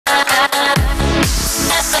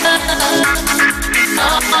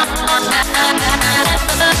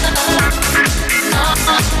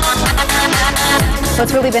Well,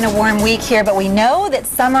 it's really been a warm week here, but we know that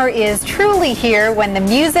summer is truly here when the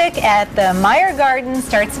music at the Meijer Garden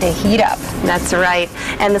starts to heat up. That's right.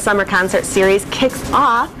 And the summer concert series kicks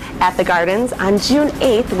off at the Gardens on June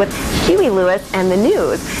 8th with Huey Lewis and the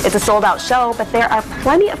News. It's a sold-out show, but there are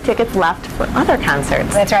plenty of tickets left for other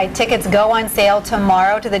concerts. That's right. Tickets go on sale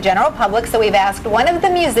tomorrow to the general public, so we've asked one of the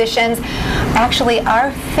musicians, actually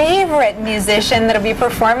our favorite musician that'll be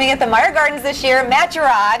performing at the Meijer Gardens this year, Matt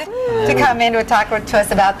Gerard, to come in to talk to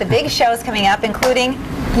us about the big shows coming up, including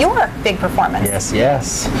your big performance.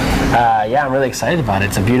 Yes. Yeah, I'm really excited about it.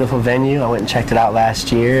 It's a beautiful venue. I went and checked it out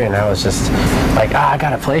last year, and I was just like, I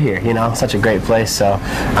gotta play here. You know, such a great place. So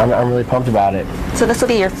I'm really pumped about it. So this will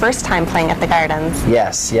be your first time playing at the Gardens?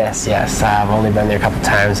 Yes. I've only been there a couple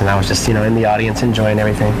times, and I was just, in the audience enjoying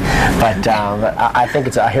everything. But I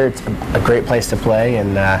think I hear it's a great place to play,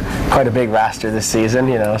 and quite a big roster this season.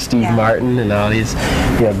 Steve Martin and all these,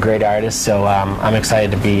 great artists. So I'm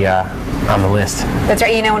excited to be on the list. That's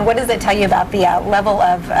right. And what does it tell you about the level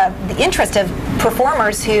of the interest of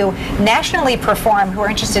performers who nationally perform, who are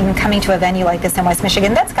interested in coming to a venue like this in West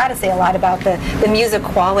Michigan? That's got to say a lot about the music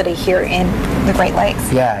quality here in the Great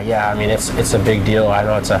Lakes. Yeah. I mean, it's a big deal. I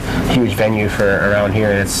know it's a huge venue for around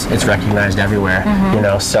here, and it's recognized everywhere.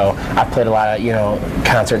 So I've played a lot of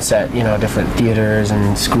concerts at different theaters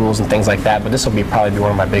and schools and things like that. But this will probably be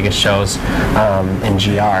one of my biggest shows in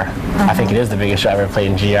GR. I think it is the biggest show I've ever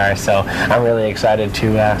played in GR. So I'm really excited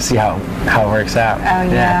to see how it works out.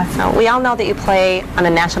 Oh yeah. So we all know that you play on a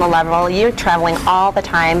national level. You're traveling all the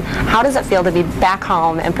time. How does it feel to be back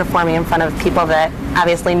home and performing in front of people that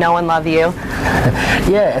obviously know and love you?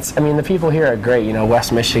 Yeah, the people here are great.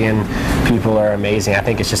 West Michigan people are amazing. I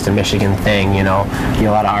think it's just a Michigan thing. A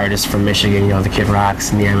lot of artists from Michigan. The Kid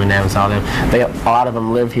Rocks and the Eminems, all them. A lot of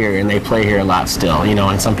them live here and they play here a lot still.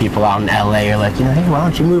 And some people out in LA are like, hey, why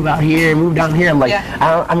don't you move out here, move down here? I'm like,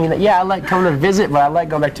 I like coming to visit, but I like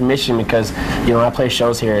going back to Michigan because when I play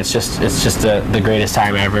shows here, it's just the greatest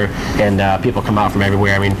time ever, and people come out from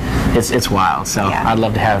everywhere. I mean, it's wild. So I'd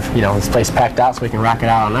love to have this place packed out so we can rock it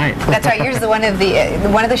out all night. That's right. Yours is one of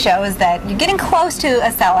the shows that you're getting close to a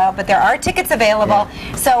sellout, but there are tickets available.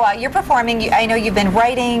 Yeah. So you're performing. I know you've been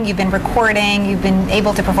writing, you've been recording, you've been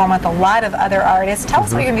able to perform with a lot of other artists. Tell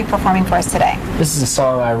us what you're going to be performing for us today. This is a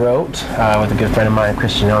song I wrote with a good friend of mine,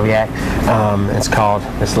 Christian Noviak. It's called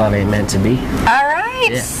 "This Love Ain't Meant to Be." All right.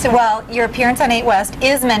 Yeah. So, well, your appearance on 8 West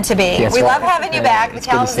is meant to be. We love having you back. The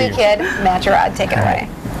talented kid, Matt Gerard. Take it away.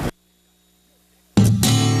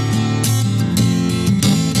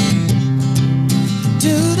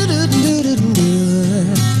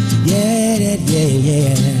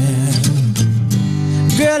 Yeah.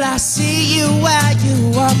 Girl, I see you while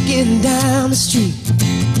you're walking down the street.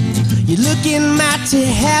 You're looking mighty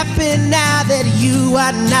happy now that you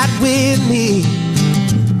are not with me.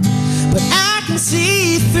 But I can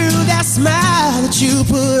see through that smile that you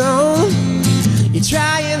put on. You're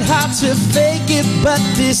trying hard to fake it, but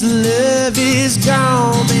this love is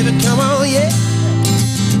gone. Baby, come on, yeah.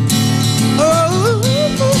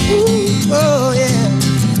 Oh, yeah.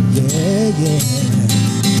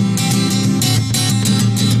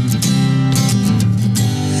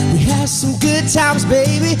 We had some good times,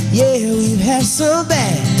 baby. Yeah, we've had some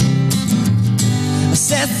bad. I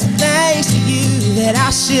said some things to you that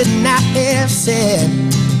I should not have said.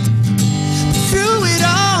 But through it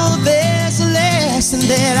all, there's a lesson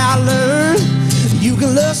that I learned. You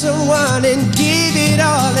can love someone and give it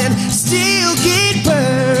all and still get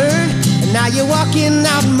burned. And now you're walking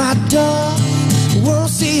out my door, won't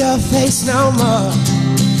see your face no more.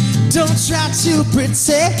 Don't try to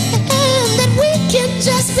pretend that we can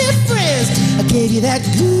just be friends. I gave you that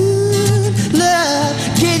good love,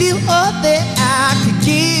 gave you all that I could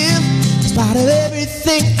give. In spite of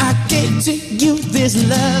everything I gave to you, this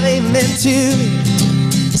love ain't meant to be.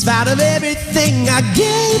 In spite of everything I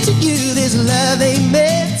gave to you, this love ain't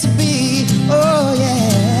meant to be. Oh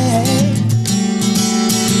yeah.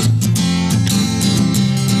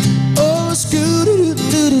 Oh,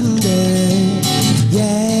 scoo-doo-doo-doo-doo-doo.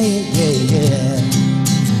 Yeah.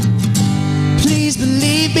 Please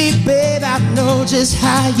believe me, babe, I know just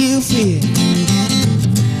how you feel.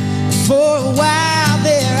 For a while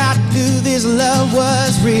there, I knew this love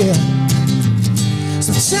was real.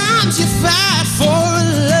 Sometimes you fight for a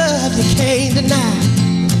love you can't deny.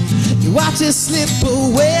 You watch it slip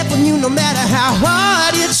away from you no matter how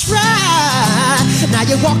hard you try. Now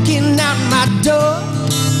you're walking out my door,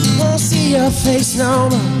 won't see your face no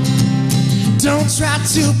more. Don't try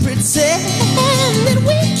to pretend that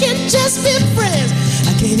we can just be friends.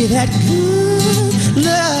 I gave you that good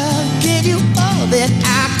love, gave you all that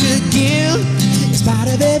I could give. In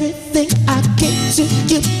spite of everything I gave to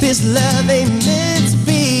you, this love ain't meant to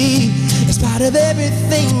be. In spite of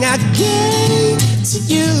everything I gave to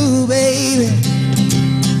you, baby.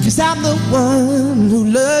 'Cause I'm the one who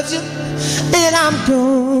loves you, and I'm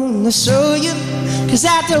gonna show you. 'Cause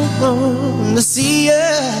I don't wanna see you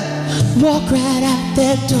walk right out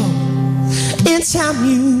that door. In time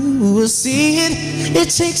you will see it. It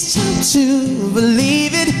takes time to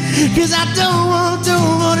believe it. 'Cause I don't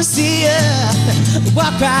wanna see you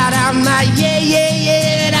walk right out my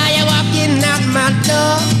yeah. Now you're walking out my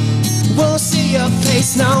door. Won't see your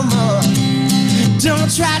face no more. Don't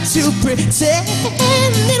try to pretend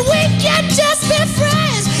that we can just be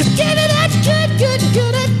friends. Give me that good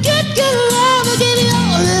love. I'll give you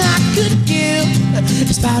all that I could give.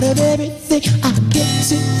 In spite of everything I give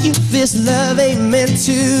to you, this love ain't meant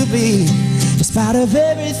to be. In spite of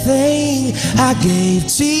everything I gave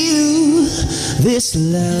to you, this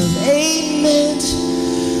love ain't meant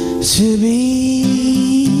to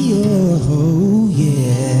be. Oh,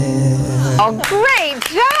 yeah. Oh, great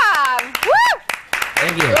job! Woo!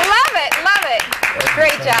 Thank you. Love it, love it.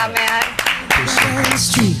 Great job, Matt. On the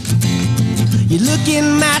street, you're looking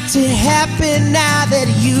mighty happy now that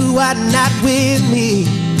you are not with me.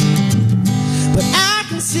 But I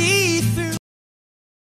can see